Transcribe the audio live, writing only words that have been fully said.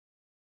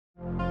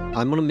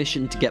I'm on a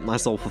mission to get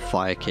myself a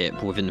fire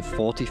cape within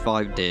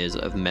 45 days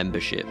of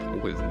membership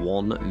with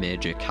one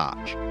major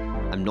catch.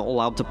 I'm not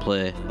allowed to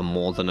play for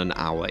more than an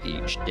hour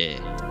each day.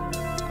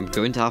 I'm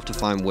going to have to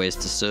find ways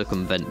to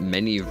circumvent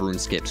many of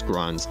RuneScape's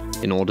grinds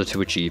in order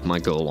to achieve my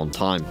goal on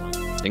time.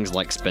 Things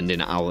like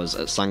spending hours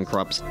at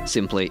sandcrabs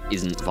simply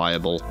isn't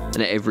viable,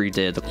 and every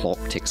day the clock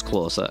ticks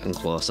closer and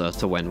closer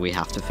to when we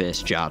have to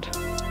face Jad.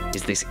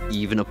 Is this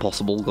even a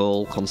possible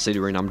goal,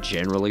 considering I'm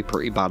generally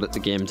pretty bad at the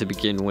game to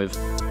begin with?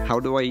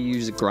 How do I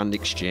use a Grand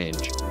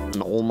Exchange?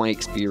 And all my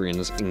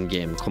experience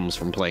in-game comes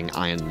from playing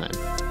Iron Men.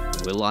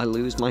 Will I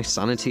lose my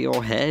sanity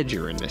or hair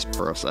during this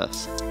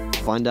process?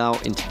 Find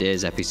out in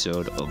today's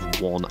episode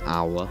of 1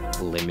 Hour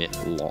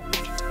Limit Locked.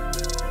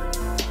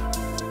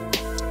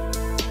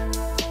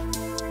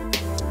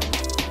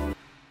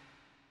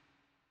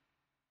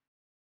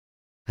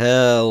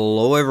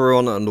 Hello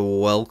everyone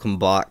and welcome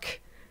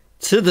back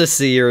to the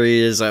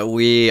series.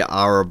 We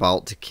are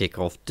about to kick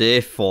off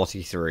day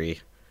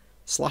 43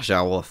 /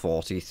 hour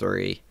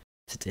 43.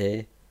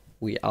 Today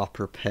we are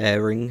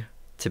preparing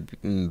to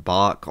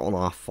embark on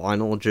our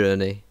final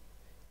journey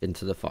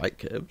into the fight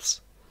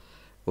caves.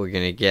 We're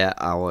going to get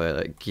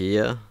our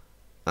gear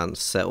and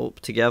setup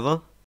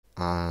together,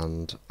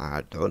 and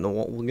I don't know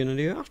what we're going to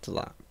do after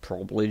that.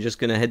 Probably just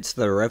going to head to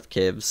the Rev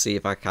caves, see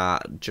if I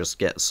can't just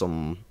get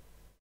some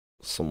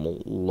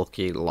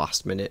lucky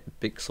last minute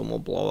big summer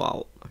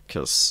blowout,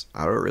 because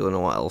I don't really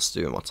know what else to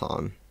do with my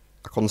time.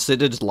 I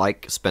considered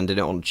like spending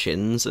it on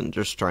chins and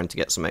just trying to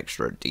get some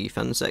extra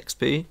defense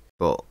XP,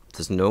 but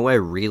there's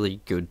nowhere really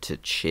good to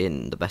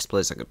chin. The best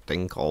place I could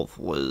think of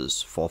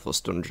was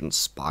 4th Dungeon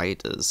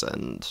Spiders,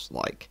 and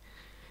like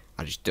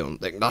I just don't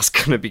think that's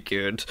gonna be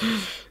good.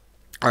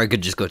 Or I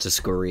could just go to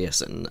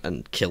Scurius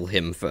and kill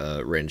him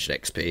for ranged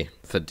XP,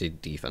 for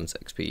defense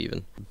XP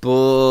even.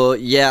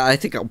 But yeah, I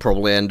think I'll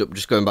probably end up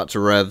just going back to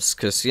Revs,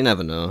 because you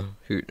never know.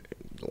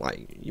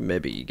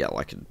 Maybe you get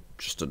like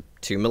just a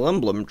 2 mil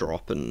emblem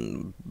drop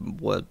and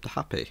we're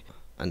happy.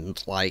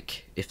 And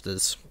like, if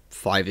there's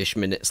 5-ish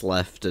minutes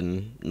left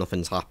and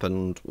nothing's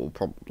happened, we'll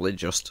probably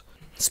just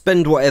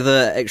spend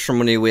whatever extra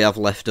money we have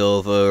left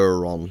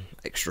over on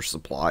extra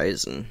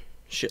supplies and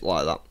shit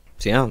like that.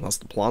 So yeah, that's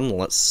the plan.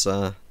 Let's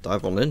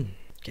dive on in.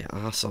 Get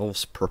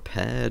ourselves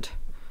prepared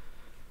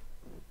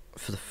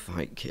for the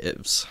fight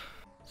caves.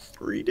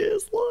 3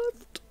 days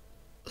left.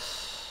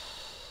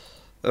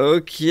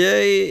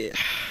 Okay. I'm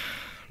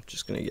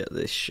just gonna get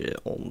this shit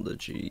on the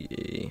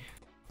GE.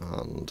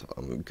 And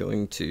I'm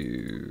going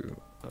to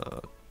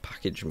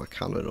package my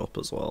cannon up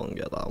as well and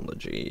get that on the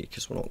GE,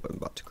 because we're not going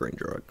back to green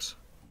drugs.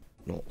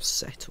 Not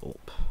set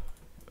up.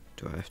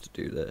 Do I have to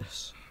do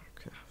this?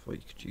 Okay, I thought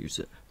you could use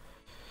it.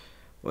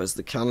 Where's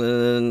the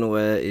cannon?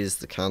 Where is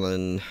the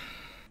cannon?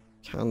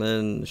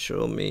 Cannon,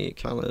 show me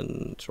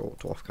cannon.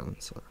 Dwarf cannon,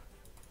 so.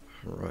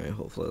 Right,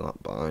 hopefully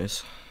that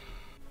buys.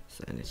 Is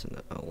there anything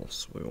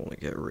else we want to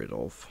get rid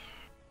of?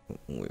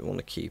 We want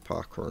to keep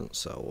our current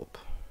setup.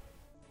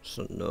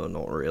 So no,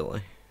 not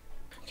really.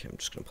 Okay, I'm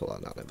just going to put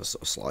that down ever so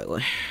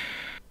slightly.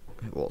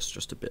 It was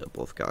just a bit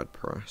above guide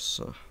price,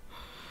 so.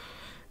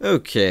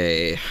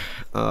 Okay,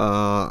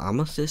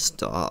 amethyst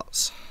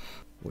darts.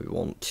 We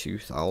want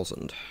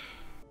 2,000.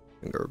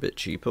 They're a bit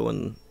cheaper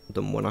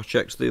than when I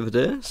checked the other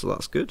day, so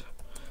that's good.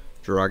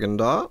 Dragon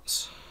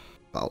darts,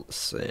 about the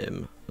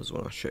same as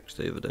when I checked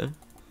the other day.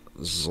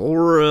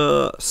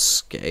 Zora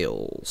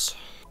scales.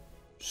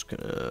 Just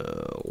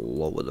gonna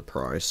lower the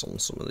price on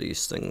some of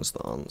these things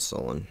that aren't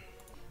selling.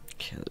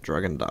 Okay, the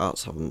dragon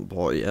darts haven't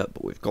bought yet,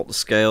 but we've got the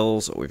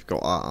scales, we've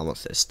got our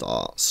amethyst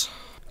darts.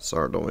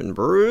 Sardoin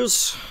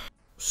brews,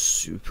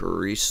 super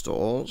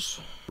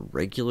restores,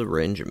 regular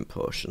ranging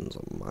potions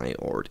I might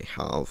already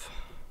have.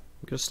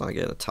 I'm gonna start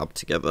getting a tab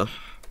together.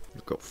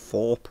 We've got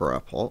 4 prayer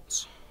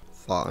pots.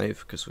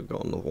 5, because we've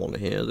got another one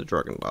here. The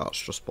dragon darts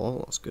just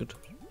bought, that's good.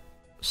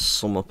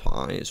 Summer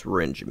pies,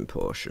 ranging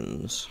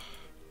potions.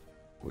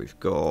 We've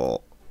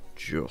got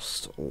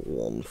just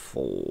 1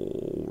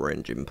 full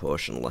ranging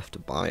potion left to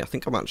buy. I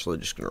think I'm actually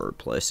just gonna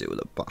replace it with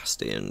a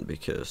bastion,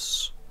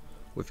 because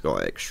we've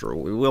got extra.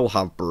 We will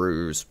have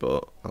brews,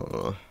 but I don't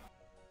know.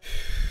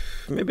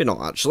 Maybe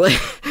not actually.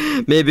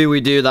 Maybe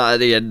we do that at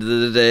the end of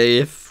the day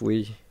if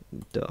we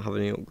don't have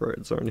any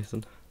upgrades or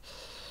anything.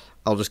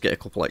 I'll just get a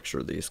couple extra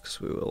of these because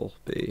we will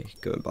be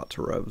going back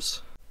to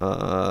Revs.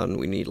 And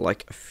we need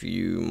like a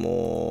few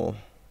more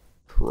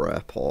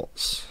prayer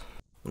pots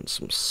and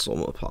some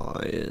summer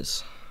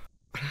pies.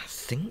 And I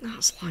think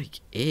that's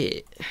like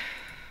it.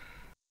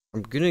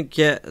 I'm gonna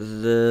get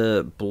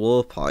the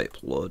blowpipe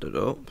loaded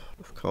up,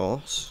 of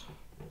course.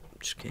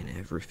 Just getting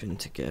everything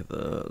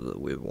together that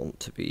we want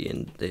to be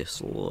in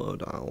this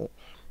loadout.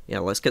 Yeah,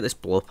 let's get this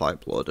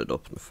blowpipe loaded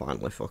up and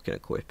finally fucking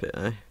equip it,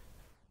 eh?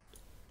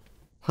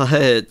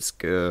 Let's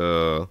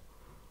go.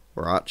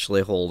 We're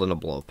actually holding a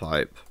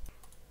blowpipe.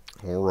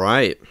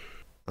 Alright.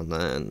 And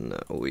then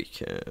we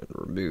can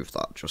remove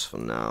that just for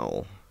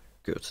now.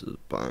 Go to the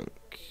bank.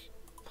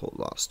 Put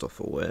that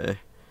stuff away.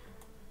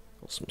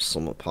 Got some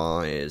summer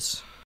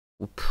pies.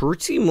 We're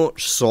pretty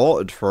much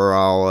sorted for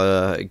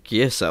our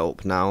gear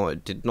setup now.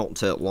 It did not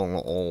take long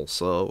at all,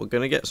 so we're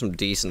going to get some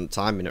decent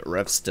timing at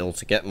rev still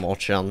to get more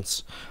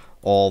chance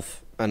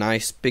of a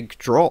nice big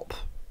drop.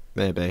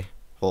 Maybe.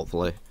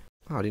 Hopefully.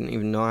 Oh, I didn't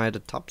even know I had a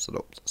tab set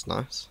up. That's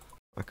nice.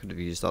 I could have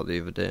used that the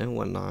other day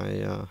when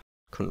I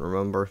couldn't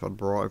remember if I'd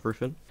brought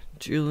everything.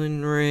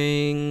 Dueling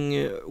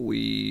ring.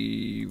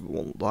 We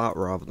want that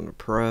rather than a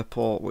prayer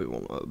pot. We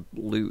want a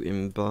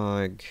looting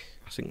bag.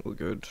 I think we're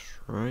good,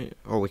 right?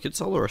 Oh, we could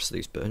sell the rest of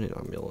these burning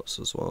amulets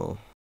as well.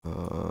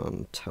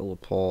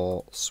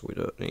 Teleports. We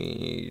don't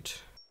need.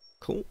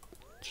 Cool.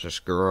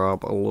 Just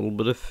grab a little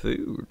bit of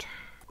food.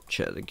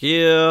 Check the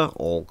gear.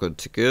 All good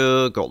to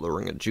go. Got the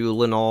ring of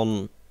dueling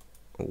on.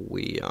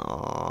 We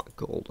are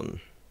golden.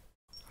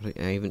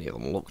 I haven't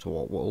even looked at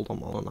what world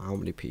I'm on and how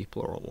many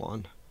people are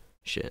online.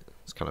 Shit,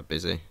 it's kind of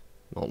busy.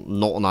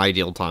 Not an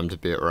ideal time to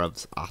be at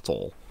revs at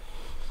all.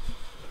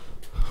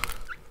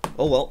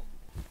 Oh well.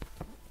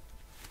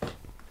 What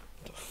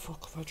the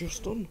fuck have I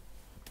just done?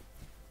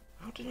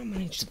 How did I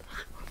manage that?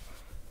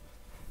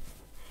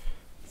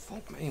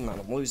 Fuck me, man,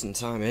 I'm losing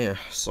time here.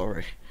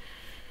 Sorry.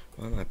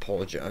 Why am I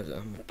apologising?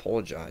 I'm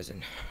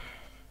apologising.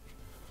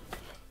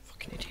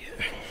 Fucking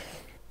idiot.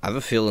 I have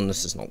a feeling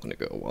this is not going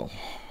to go well.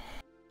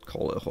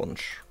 Call it a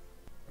hunch.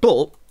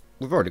 But,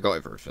 we've already got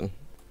everything.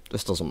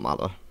 This doesn't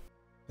matter.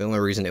 The only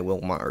reason it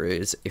will matter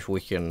is if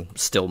we can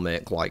still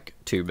make, like,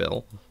 2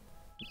 mil.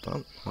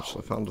 Damn,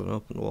 actually found an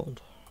open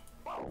world.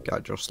 Guy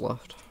just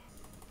left.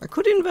 I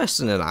could invest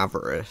in an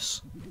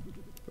avarice.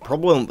 It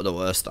probably won't be the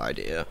worst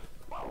idea.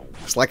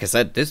 Because like I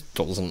said, this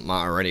doesn't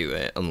matter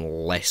anyway,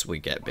 unless we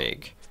get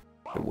big.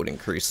 It would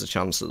increase the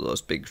chance of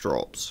those big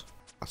drops.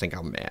 I think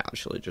I may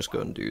actually just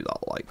go and do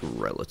that, like,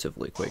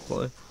 relatively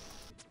quickly.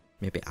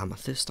 Maybe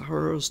amethyst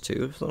arrows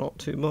too, if they're not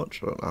too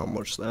much. I don't know how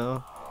much they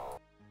are.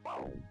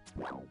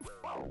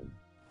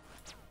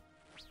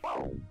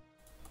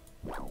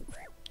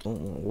 Oh,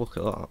 look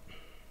at that.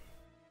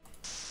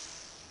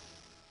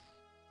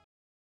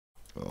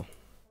 Oh.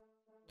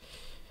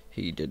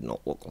 He did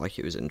not look like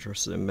he was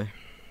interested in me.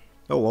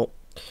 Oh well.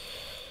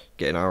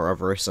 Getting our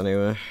avarice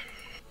anyway.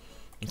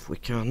 If we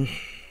can.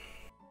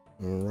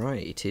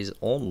 Right, it is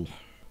on.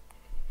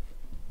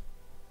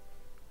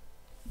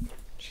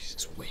 Jeez,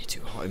 it's way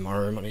too hot in my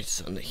room. I need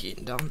to turn the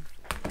heating down.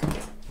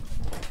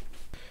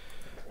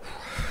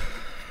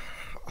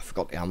 I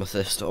forgot the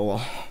amethyst. Oh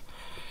well.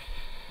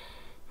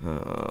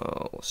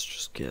 Let's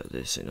just get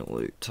this in a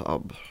loot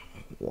tab.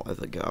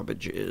 Whatever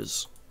garbage it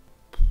is.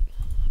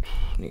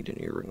 Need a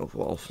new ring of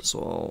wealth as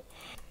well.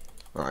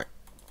 Right.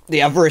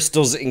 The avarice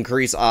does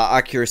increase our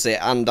accuracy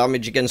and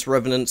damage against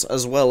revenants,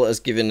 as well as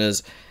giving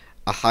us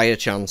a higher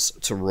chance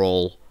to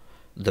roll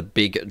the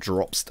big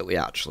drops that we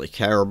actually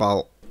care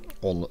about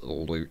on the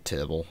loot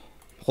table.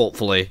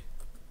 Hopefully,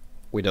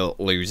 we don't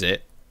lose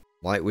it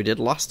like we did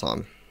last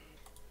time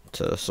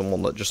to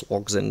someone that just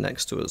logs in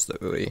next to us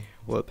that we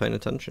weren't paying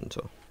attention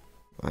to.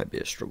 Might be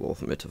a struggle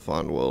for me to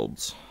find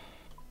worlds.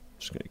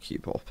 Just gonna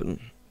keep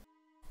open.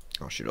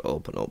 I should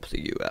open up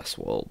the US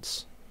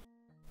worlds.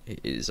 It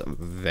is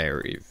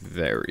very,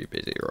 very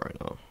busy right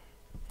now.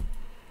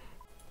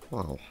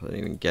 Wow, I didn't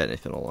even get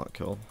anything on that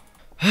kill.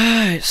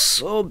 It's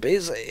so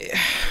busy.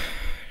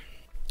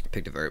 I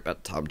picked a very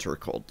bad time to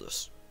record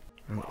this.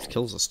 Oh, these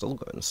kills are still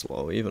going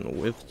slow, even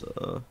with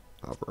the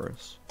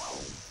avarice.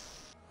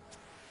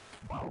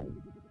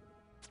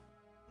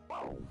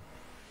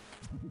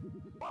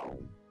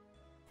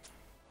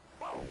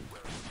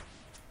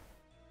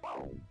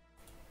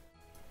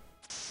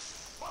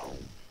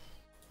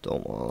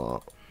 Don't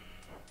want that.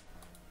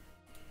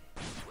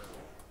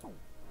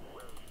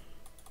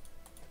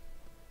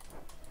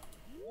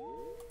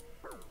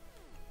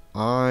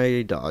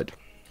 I died.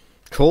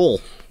 Cool.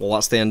 Well,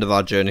 that's the end of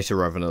our journey to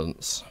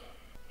Revenants.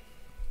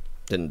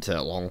 Didn't take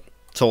long.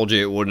 Told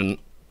you it wouldn't.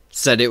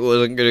 Said it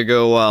wasn't gonna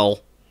go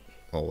well.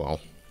 Oh well.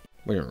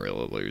 We didn't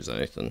really lose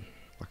anything.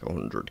 Like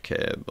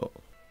 100k, but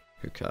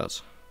who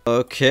cares?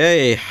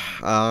 Okay,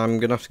 I'm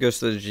gonna have to go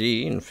to the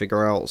G and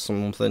figure out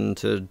something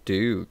to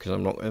do, because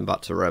I'm not going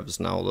back to Revs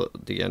now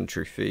that the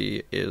entry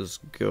fee is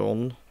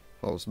gone.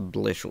 That was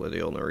literally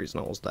the only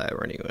reason I was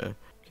there anyway.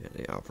 Get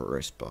the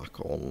avarice back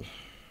on.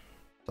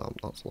 Damn,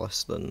 that's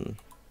less than...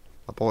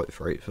 I bought it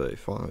for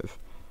 835. If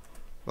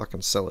I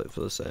can sell it for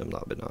the same,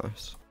 that'd be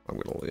nice. I'm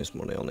gonna lose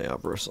money on the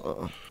avarice.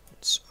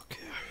 It's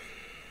okay.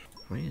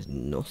 Why is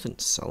nothing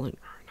selling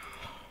right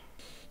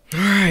now?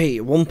 Alright,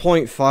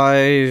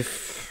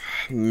 1.5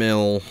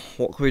 mil.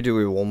 What can we do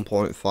with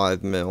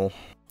 1.5 mil?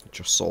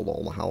 Just sold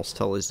all my house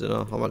tellies, did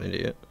I? I'm an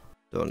idiot.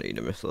 Don't need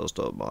them if those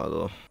don't buy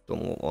though.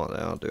 Don't look like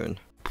they are doing.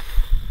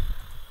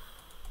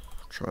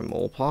 Try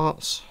more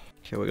parts.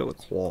 Okay, we got the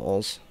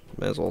claws.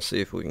 May as well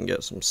see if we can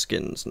get some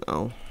skins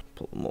now.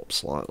 Put them up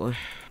slightly.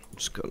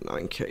 Just got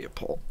 9k a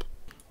pop.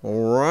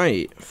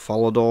 Alright,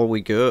 Falador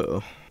we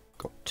go.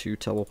 Got 2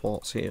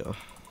 teleports here.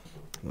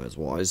 Where's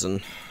Wizen?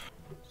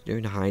 He's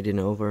doing hiding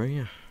over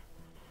here.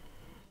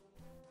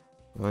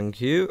 Thank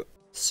you.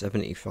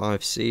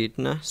 75 seed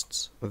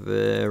nests.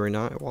 Very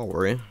nice. While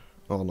we're here.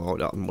 Oh no, we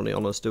don't have money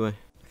on us, do we?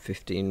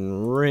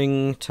 15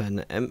 ring,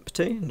 10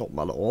 empty. Not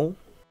bad at all.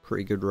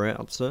 Pretty good rate,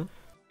 I'd say.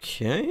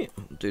 Okay,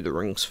 I'll do the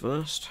rings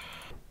first.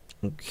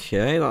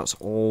 Okay, that's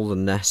all the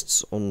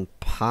nests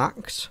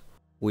unpacked.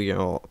 We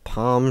got a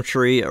palm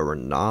tree, a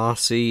renar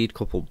seed,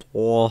 couple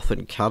dwarf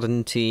and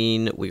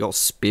cadentine. We got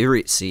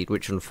spirit seed,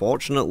 which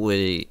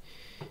unfortunately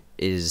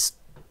is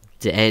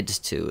dead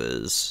to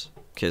us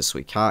because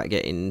we can't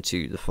get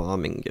into the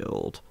farming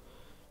guild.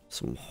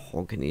 Some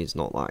Hogany's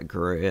not that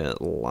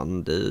great.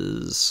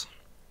 Landers.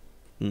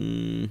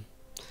 We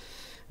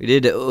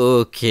did it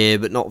okay,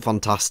 but not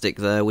fantastic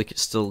there. We could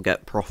still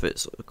get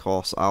profits, of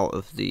course, out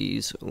of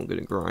these. I'm going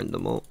to grind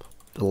them up.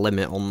 The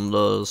limit on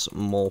those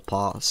more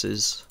parts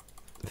is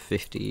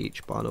 50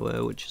 each, by the way,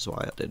 which is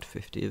why I did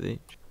 50 of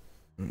each.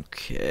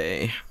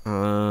 Okay,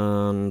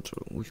 and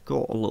we've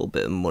got a little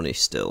bit of money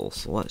still,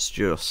 so let's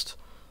just,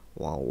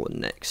 while we're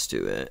next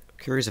to it,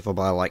 curious if I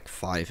buy like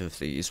 5 of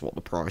these, what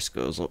the price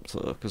goes up to,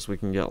 because we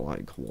can get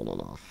like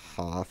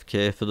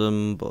 1.5k for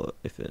them, but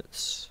if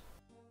it's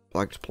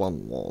bagged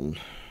plan 1,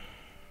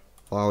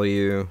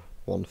 value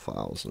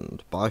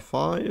 1,000, buy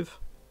 5,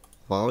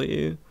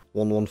 value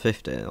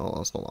 1,150, oh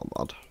that's not that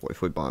bad. What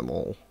if we buy them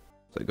all?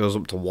 So it goes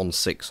up to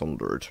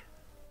 1,600.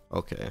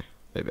 Okay,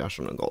 maybe I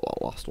shouldn't have got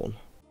that last one.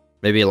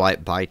 Maybe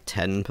like buy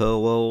 10 per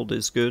world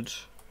is good.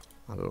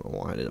 I don't know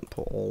why I didn't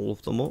put all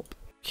of them up.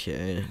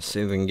 Okay, see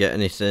if we can get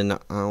anything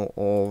out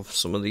of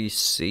some of these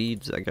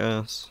seeds, I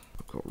guess.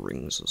 I've got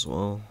rings as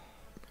well.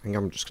 I think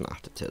I'm just gonna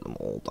have to take them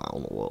all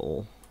down a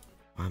little.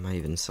 Why am I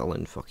even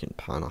selling fucking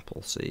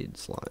pineapple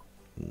seeds? Like,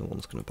 no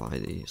one's gonna buy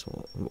these.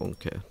 What?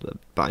 Okay, they're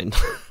buying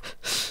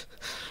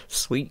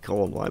sweet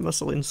corn. Why am I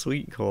selling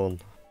sweet corn?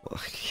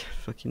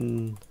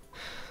 Fucking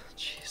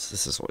jeez,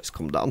 this is what it's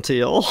come down to,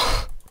 y'all.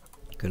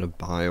 Gonna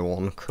buy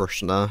one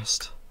crush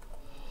nest.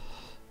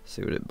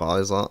 See what it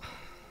buys at.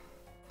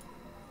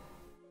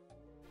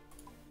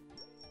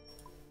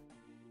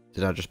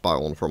 Did I just buy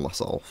one for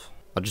myself?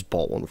 I just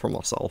bought one for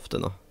myself,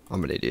 didn't I?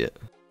 I'm an idiot.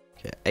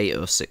 Okay,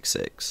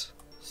 8066.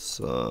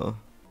 So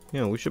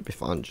yeah, we should be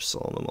fine just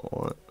selling them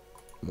all right.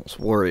 What's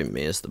worrying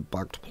me is the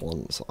bagged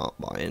plants aren't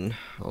buying.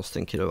 I was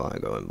thinking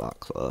about going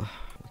back there.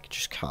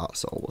 Just can't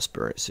sell the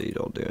spirit seed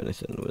or do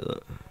anything with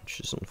it,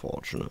 which is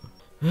unfortunate.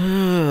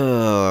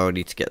 I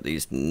need to get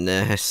these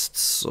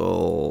nests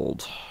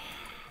sold.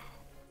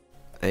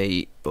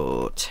 8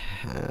 but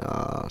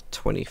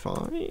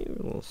 25.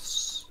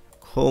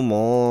 Come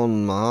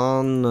on,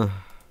 man.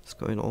 What's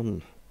going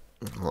on?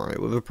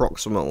 Alright, we've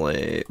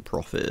approximately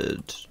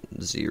profited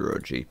 0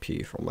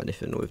 GP from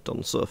anything we've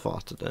done so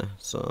far today,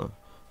 so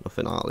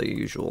nothing out of the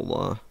usual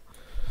there.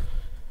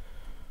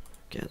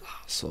 Get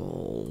that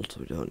sold,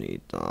 we don't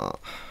need that.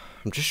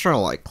 I'm just trying to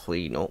like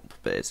clean up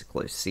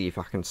basically, see if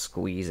I can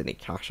squeeze any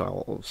cash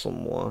out of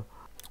somewhere.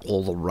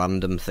 All the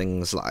random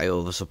things that I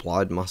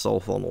oversupplied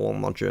myself on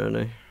along my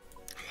journey.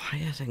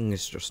 Why are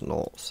things just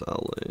not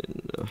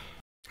selling?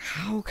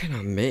 How can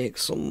I make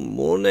some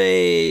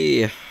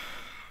money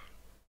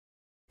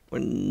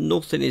when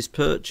nothing is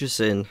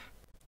purchasing?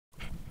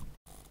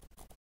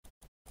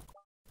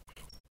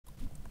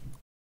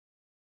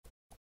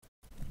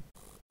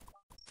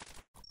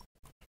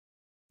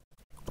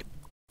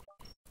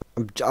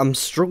 I'm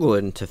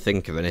struggling to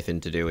think of anything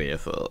to do here,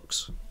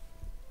 folks.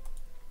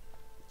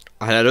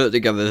 I don't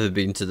think I've ever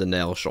been to the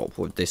nail shop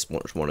with this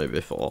much money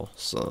before,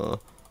 so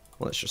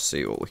let's just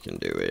see what we can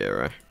do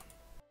here.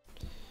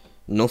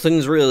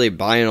 Nothing's really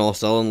buying or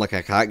selling, like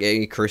I can't get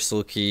any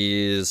crystal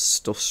keys,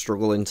 stuff's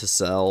struggling to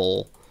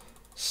sell,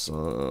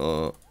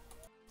 so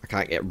I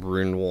can't get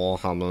rune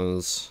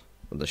warhammers,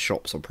 the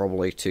shops are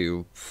probably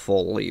too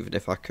full even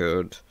if I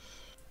could.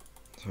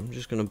 So I'm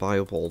just going to buy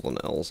up all the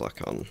nails I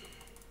can.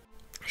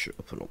 I should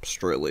open up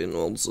Australian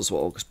worlds as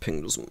well, because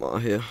ping doesn't matter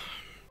here.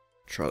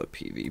 Try the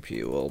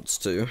PvP worlds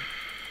too.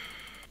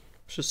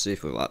 Let's just see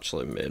if we've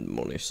actually made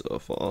money so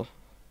far.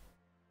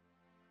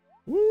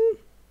 Woo!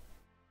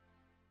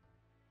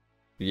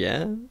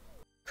 Yeah?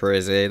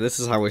 Crazy, this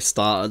is how we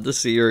started the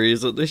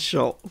series at this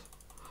shop.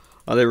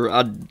 I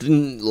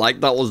didn't,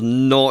 like, that was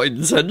not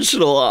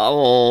intentional at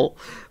all.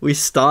 We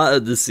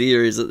started the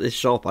series at this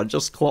shop, I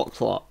just clocked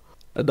that.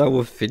 And now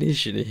we're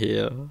finishing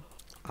here.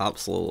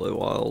 Absolutely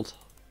wild.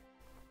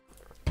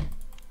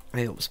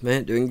 Hey ups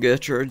mate, doing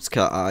Gertrude's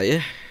cat, are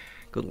you?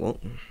 Good luck.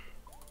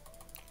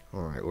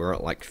 Alright, we're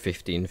at like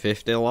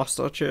 1550 last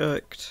I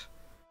checked.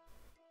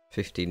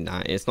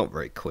 1590, it's not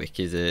very quick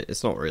is it?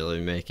 It's not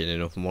really making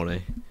enough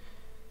money.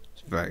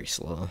 It's very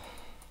slow.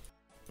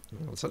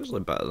 It's actually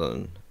better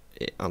than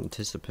it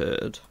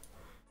anticipated.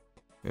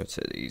 I'm gonna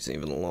take these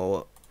even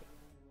lower.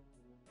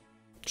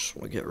 Just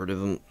want to get rid of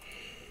them.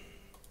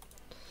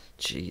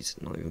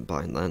 Jeez, not even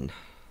buying then.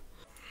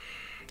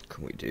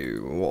 Can we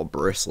do, what are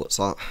bracelets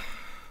at?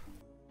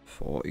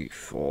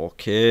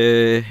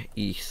 44k,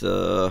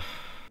 ether,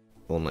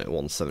 only at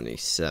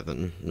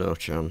 177, no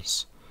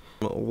chance.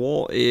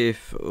 What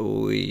if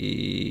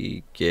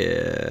we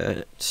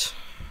get...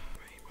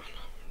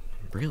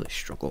 I'm really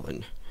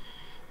struggling.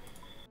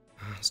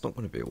 It's not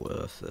going to be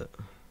worth it.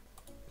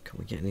 Can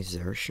we get any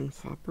Xerxian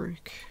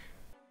fabric?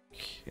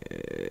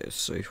 Okay,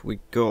 so if we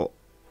got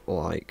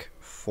like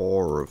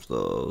 4 of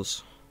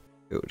those,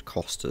 it would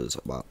cost us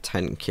about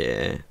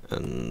 10k,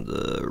 and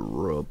the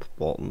rub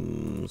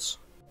bottoms,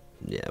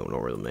 yeah, we're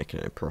not really making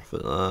any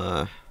profit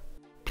there.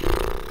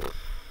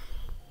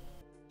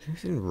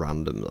 Anything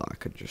random that I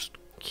could just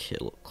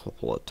kill a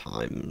couple of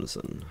times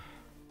and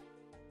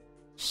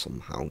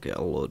somehow get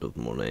a load of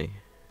money.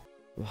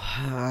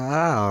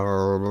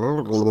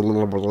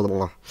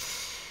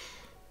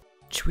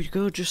 Should we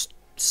go just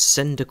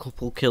send a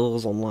couple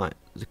kills on like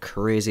the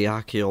crazy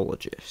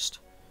archaeologist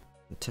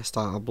and test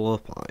out a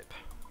blowpipe?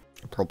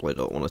 I probably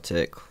don't want to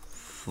take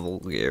full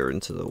gear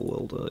into the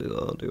world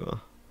either, do I?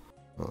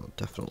 Oh,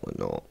 definitely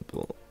not,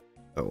 but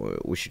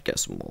we should get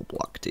some more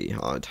black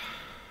D-hide.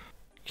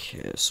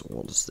 Okay, so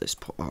what does this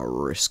put our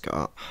risk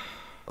at?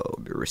 Oh,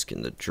 we'll be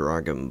risking the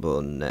dragon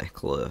bone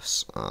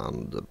necklace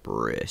and the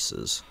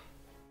braces.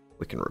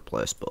 We can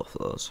replace both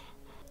of those.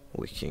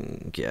 We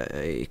can get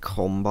a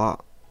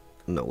combat.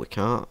 No, we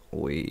can't.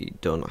 We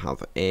don't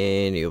have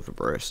any other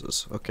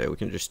braces. Okay, we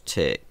can just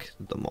take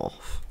them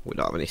off. We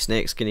don't have any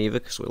snakeskin either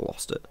because we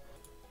lost it.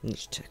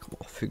 Just take them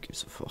off. Who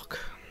gives a fuck?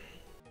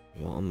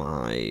 What am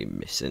I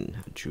missing?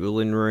 A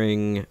dueling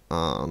ring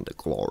and a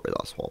glory.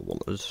 That's what I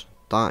wanted.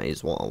 That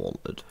is what I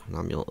wanted. An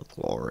amulet of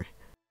glory.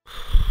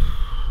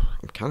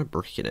 I'm kind of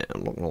bricking it,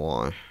 I'm not gonna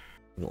lie.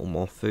 A little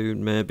more food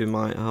maybe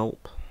might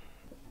help.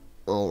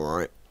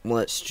 Alright,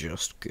 let's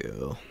just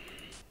go.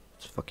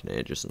 It's fucking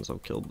ages since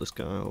I've killed this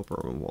guy. I hope I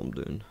remember what I'm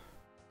doing.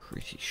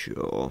 Pretty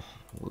sure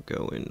we're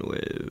going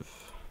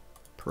with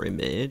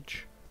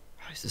Pre-Mage.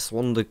 Is this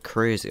one the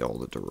crazy or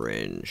the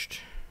deranged?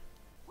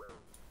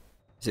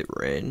 Is it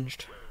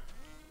ranged?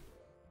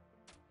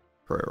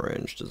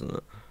 Pre-ranged, isn't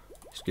it?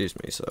 Excuse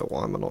me, sir,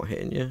 why am I not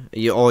hitting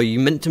you? Are you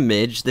meant to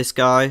mage this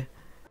guy?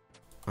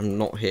 I'm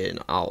not hitting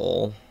at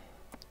all.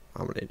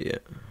 I'm an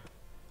idiot.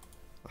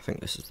 I think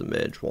this is the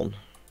mage one.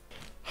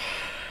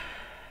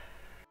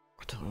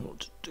 I don't know what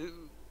to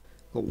do.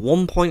 Got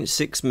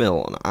 1.6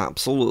 mil and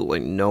absolutely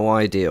no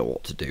idea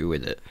what to do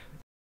with it.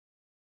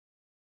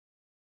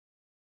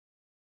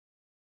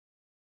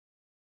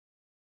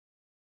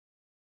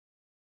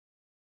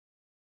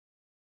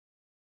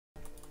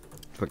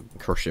 Fucking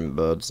crushing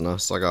birds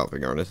nest, I can't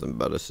figure anything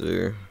better to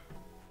do.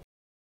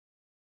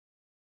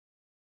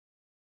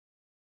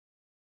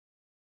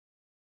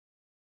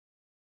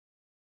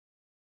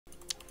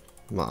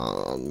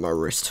 Man, my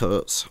wrist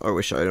hurts. I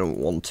wish I hadn't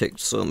one-ticked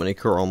so many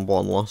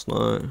Karambon last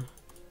night.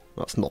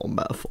 That's not a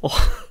metaphor.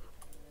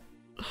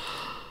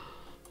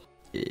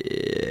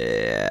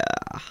 Yeah.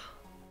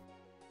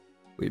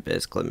 We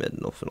basically made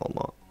nothing on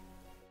that.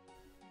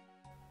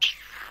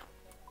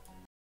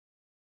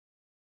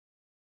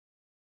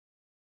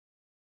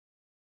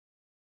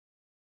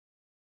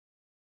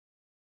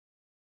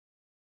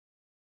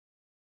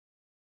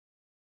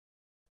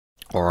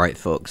 Alright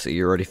folks, are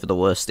you ready for the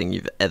worst thing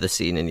you've ever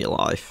seen in your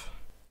life?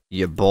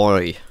 Your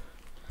boy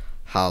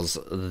has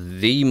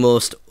the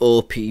most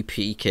OP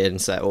PK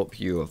setup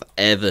you have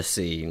ever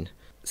seen.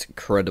 It's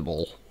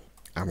incredible.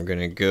 I'm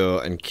gonna go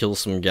and kill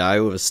some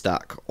guy with a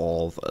stack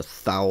of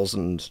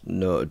 1,000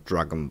 noted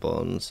dragon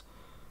bones,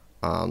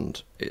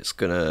 and it's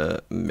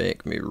gonna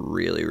make me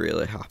really,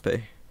 really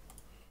happy.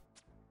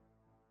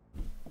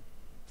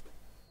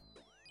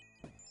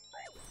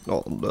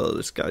 Oh no,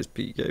 this guy's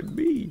PK'd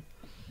me.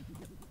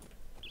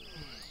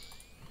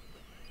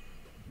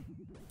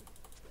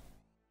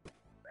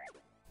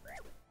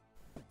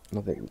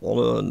 Level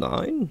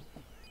 109?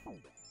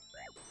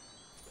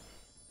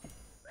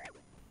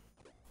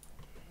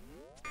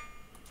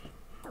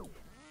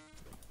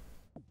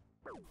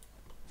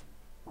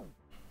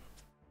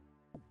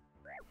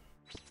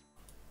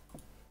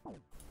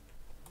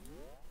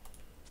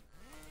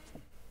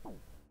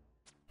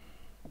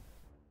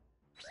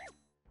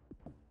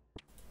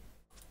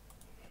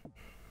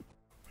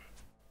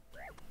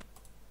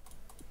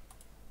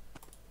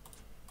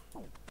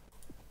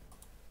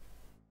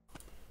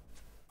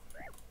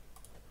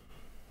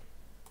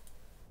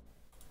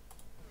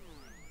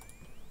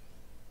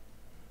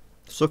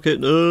 Suck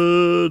it,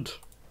 nerd!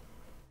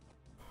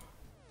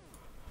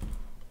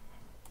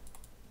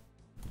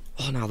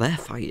 Oh, now they're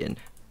fighting.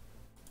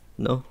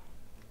 No.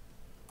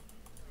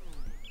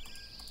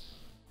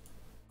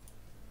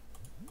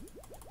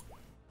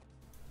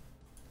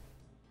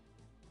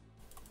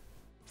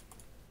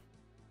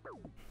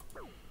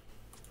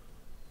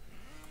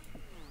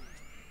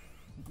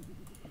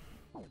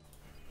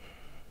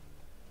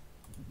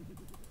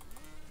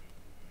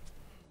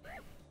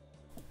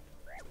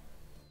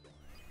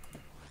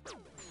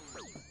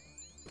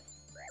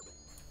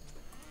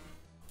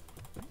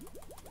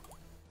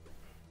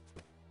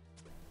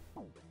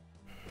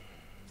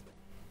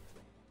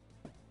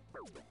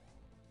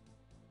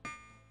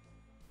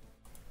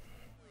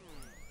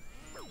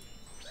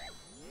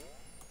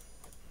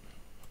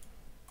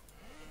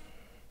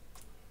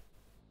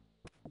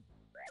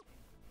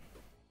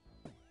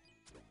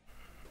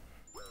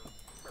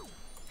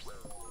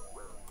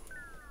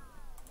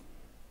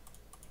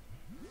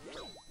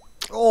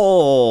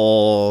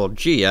 Oh,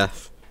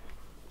 GF.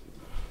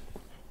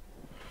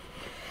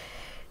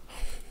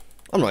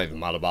 not even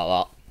mad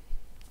about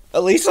that.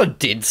 At least I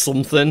did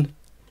something.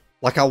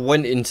 Like, I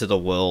went into the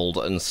world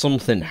and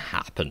something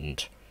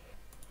happened.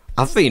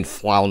 I've been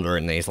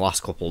floundering these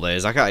last couple of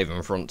days, I can't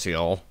even front to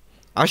y'all.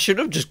 I should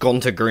have just gone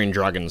to Green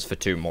Dragons for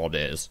 2 more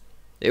days.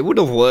 It would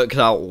have worked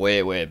out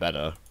way, way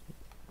better.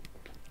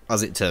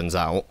 As it turns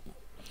out.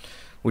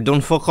 We've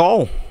done fuck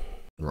all.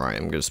 Right,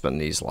 I'm going to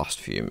spend these last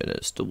few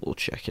minutes double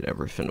checking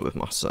everything with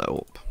my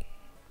setup.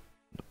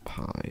 The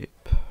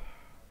pipe.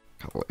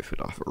 Can't wait for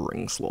that for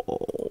ring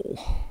slow.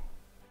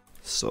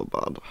 So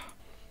bad.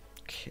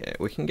 Okay,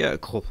 we can get a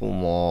couple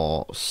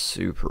more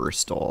super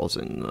restores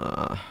in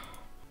there.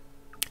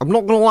 I'm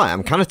not gonna lie,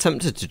 I'm kind of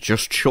tempted to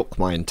just chuck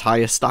my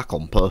entire stack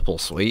on purple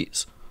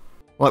sweets.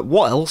 Like,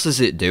 what else is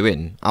it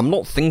doing? I'm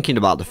not thinking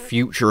about the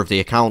future of the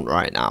account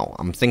right now.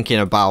 I'm thinking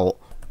about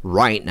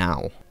right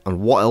now. And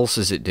what else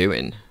is it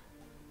doing?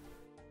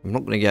 I'm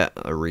not gonna get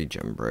a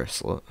regen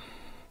bracelet.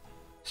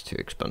 It's too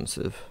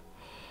expensive.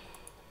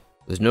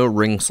 There's no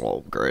ring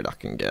slot upgrade I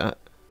can get.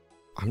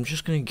 I'm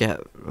just gonna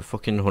get a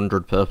fucking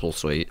 100 purple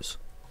sweets.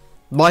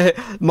 Might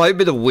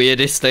be the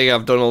weirdest thing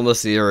I've done on the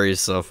series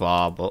so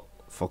far, but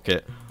fuck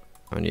it.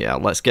 And yeah,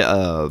 let's get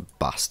a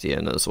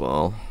Bastion as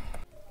well.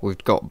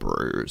 We've got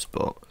brews,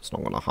 but it's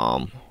not gonna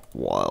harm.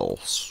 What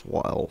else?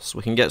 What else?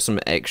 We can get some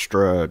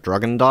extra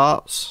dragon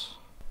darts.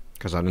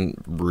 Because I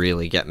didn't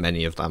really get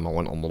many of them, I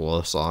went on the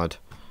low side.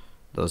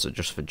 Those are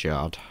just for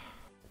Jad.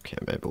 Okay,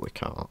 maybe we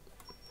can't.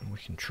 We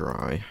can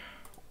try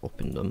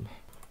upping them.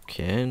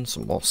 Okay, and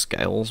some more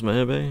scales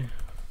maybe.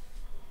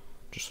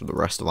 Just for the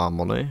rest of our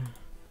money.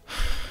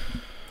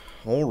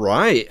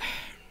 Alright.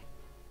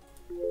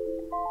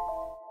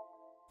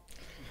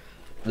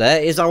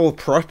 There is our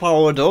prep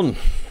hour done.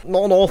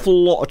 Not an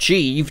awful lot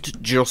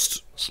achieved,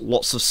 just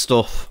lots of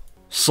stuff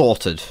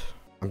sorted.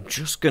 I'm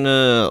just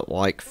gonna,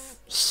 like,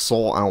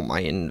 sort out my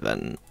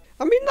invent.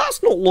 I mean,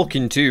 that's not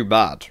looking too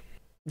bad.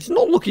 It's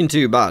not looking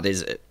too bad,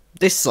 is it?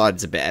 This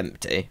side's a bit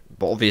empty,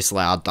 but obviously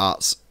our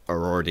darts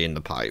are already in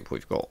the pipe.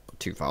 We've got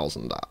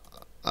 2,000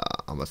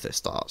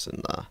 amethyst darts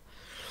in there.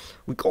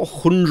 We've got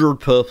 100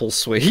 purple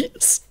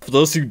sweets. For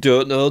those who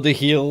don't know, they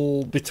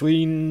heal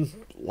between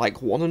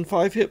like 1 and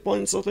 5 hit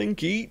points, I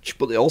think, each.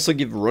 But they also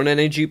give run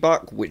energy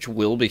back, which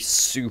will be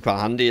super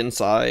handy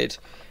inside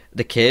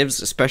the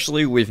caves,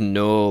 especially with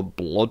no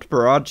blood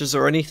barrages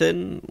or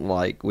anything.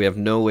 Like, we have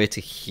no way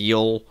to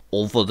heal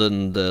other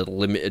than the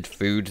limited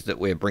food that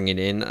we're bringing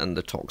in and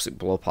the toxic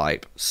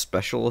blowpipe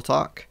special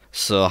attack.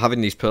 So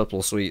having these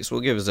purple sweets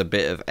will give us a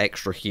bit of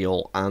extra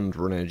heal and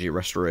run energy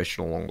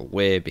restoration along the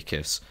way,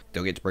 because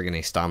don't get to bring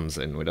any stands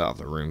in, we don't have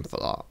the room for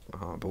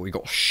that. But we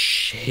got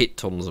shit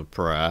tons of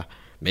prayer,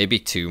 maybe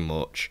too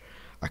much.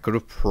 I could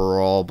have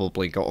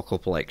probably got a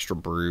couple extra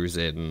brews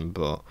in,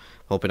 but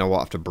hoping I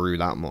won't have to brew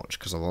that much,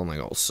 because I've only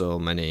got so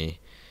many,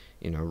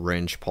 you know,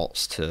 range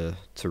pots to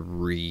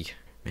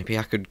Maybe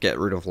I could get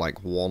rid of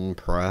like 1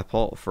 prayer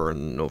pot for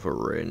another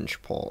range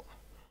pot,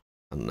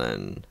 and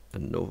then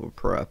another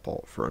prayer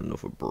pot for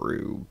another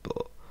brew,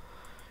 but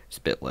it's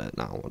a bit late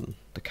now and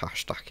the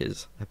cash stack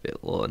is a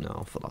bit low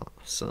now for that.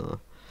 So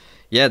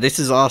yeah, this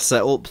is our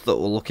setup that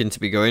we're looking to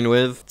be going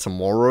with.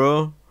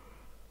 Tomorrow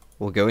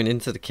we're going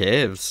into the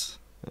caves.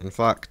 In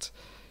fact,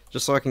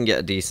 just so I can get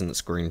a decent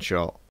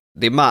screenshot.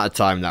 The amount of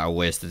time that I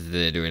wasted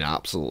today doing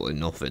absolutely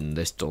nothing,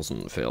 this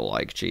doesn't feel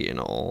like cheating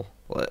at all.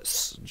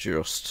 Let's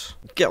just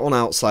get on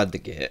outside the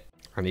gate.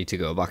 I need to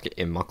go back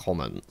in my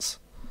comments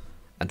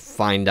and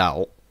find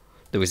out.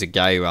 There was a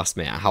guy who asked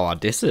me how I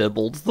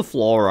disabled the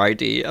floor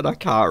ID, and I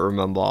can't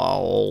remember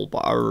how,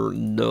 but I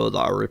know that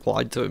I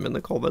replied to him in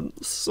the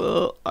comments,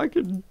 so I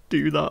can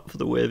do that for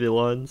the wavy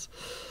lines.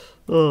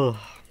 Oh,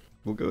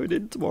 we're going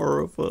in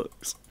tomorrow,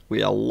 folks.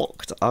 We are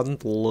locked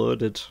and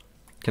loaded.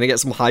 Can I get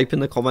some hype in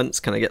the comments?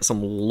 Can I get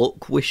some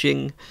luck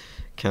wishing?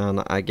 Can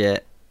I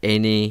get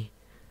any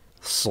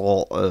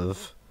sort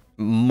of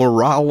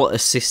morale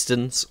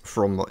assistance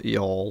from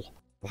y'all?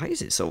 Why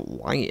is it so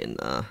white in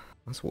there?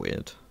 That's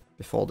weird.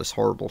 Before this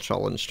horrible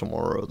challenge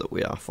tomorrow that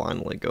we are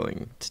finally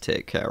going to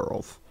take care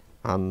of.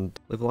 And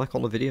leave a like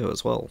on the video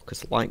as well,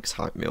 because likes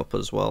hype me up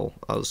as well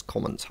as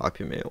comments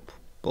hyping me up.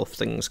 Both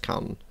things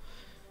can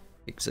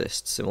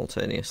exist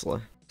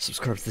simultaneously.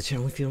 Subscribe to the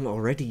channel if you haven't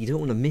already, you don't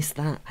want to miss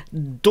that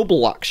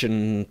double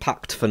action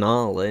packed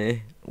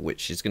finale,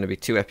 which is going to be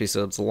 2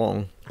 episodes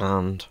long.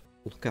 And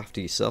look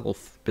after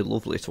yourself, be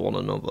lovely to one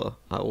another.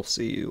 I will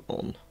see you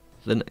on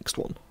the next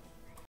one.